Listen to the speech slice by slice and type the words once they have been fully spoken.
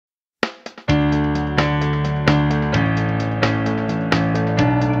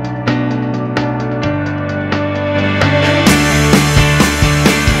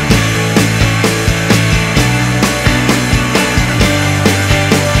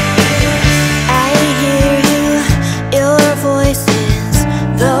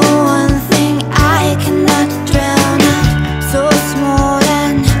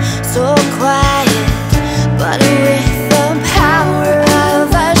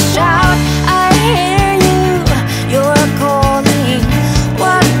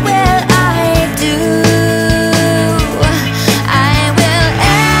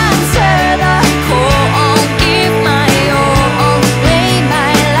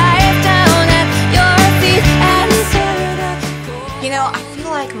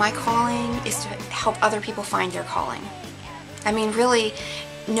my calling is to help other people find their calling. I mean, really,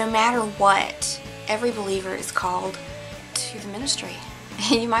 no matter what, every believer is called to the ministry.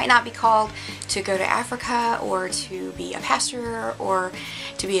 You might not be called to go to Africa or to be a pastor or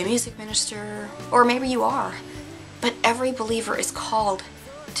to be a music minister, or maybe you are, but every believer is called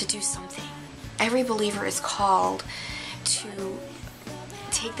to do something. Every believer is called to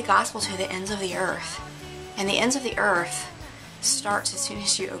take the gospel to the ends of the earth, and the ends of the earth starts as soon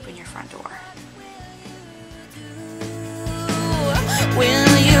as you open your front door.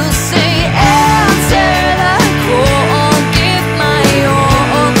 Will you say answer the call, give my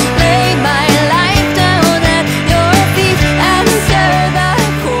all, lay my life down at your feet, answer the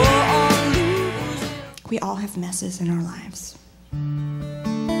call. We all have messes in our lives.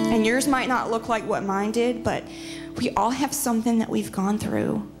 And yours might not look like what mine did, but we all have something that we've gone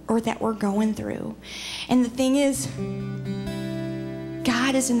through or that we're going through. And the thing is,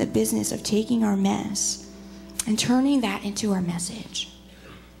 God is in the business of taking our mess and turning that into our message.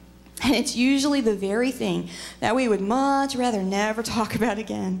 And it's usually the very thing that we would much rather never talk about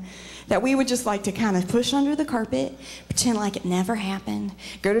again, that we would just like to kind of push under the carpet, pretend like it never happened,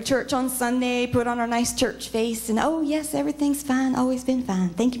 go to church on Sunday, put on our nice church face, and oh yes, everything's fine, always been fine.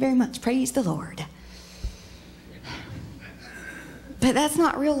 Thank you very much. Praise the Lord. But that's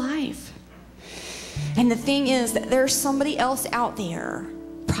not real life. And the thing is that there's somebody else out there,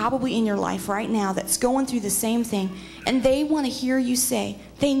 probably in your life right now, that's going through the same thing, and they want to hear you say,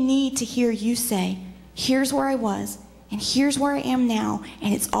 they need to hear you say, here's where I was, and here's where I am now,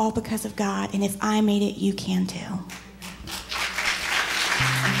 and it's all because of God, and if I made it, you can too.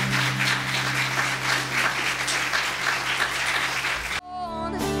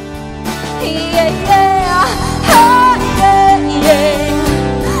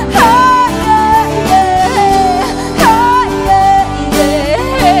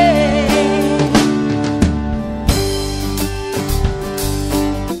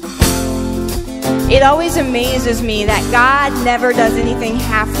 It always amazes me that God never does anything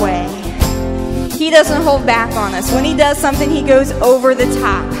halfway. He doesn't hold back on us. When he does something, he goes over the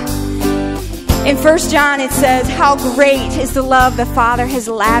top. In 1 John it says, how great is the love the Father has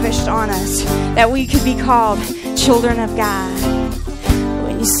lavished on us, that we could be called children of God.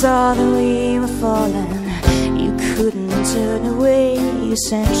 When you saw that we were fallen, you couldn't turn away. You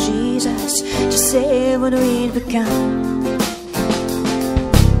sent Jesus to save what we'd become.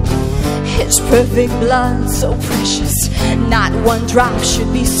 His perfect blood, so precious, not one drop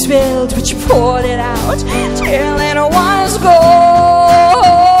should be spilled, but you poured it out till it was gone.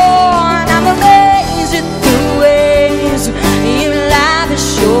 I'm amazed at the ways you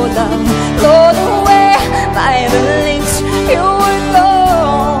lavish your love, Lord, away by the lengths you would go,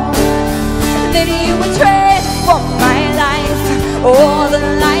 that you would trade for my life, or the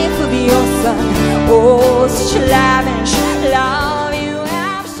life of your son. Oh, such a lavish love.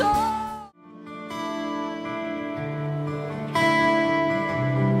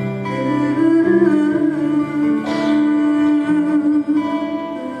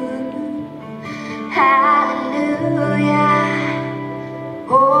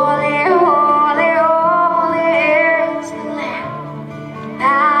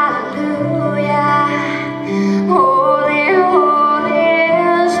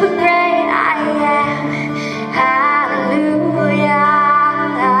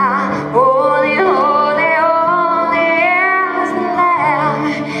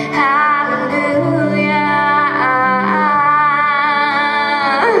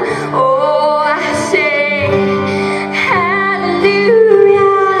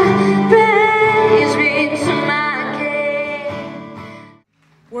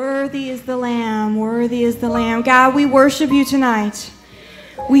 God, we worship you tonight.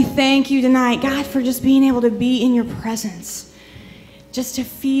 We thank you tonight, God, for just being able to be in your presence, just to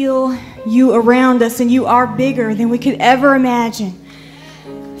feel you around us, and you are bigger than we could ever imagine.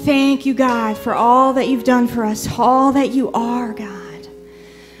 Thank you, God, for all that you've done for us, all that you are, God.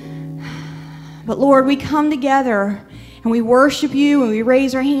 But Lord, we come together and we worship you, and we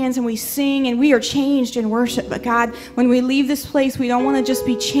raise our hands and we sing, and we are changed in worship. But God, when we leave this place, we don't want to just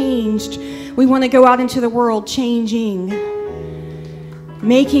be changed. We want to go out into the world changing,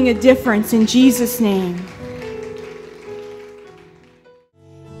 making a difference in Jesus' name.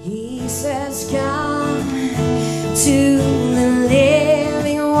 He says, come to the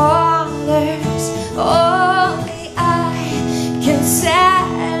living waters. Only I can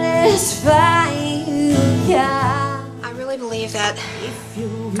satisfy you, God. I really believe that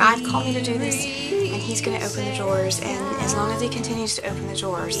God called me to do this, and he's going to open the doors, and as long as he continues to open the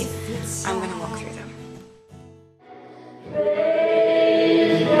doors, I'm going to walk through them.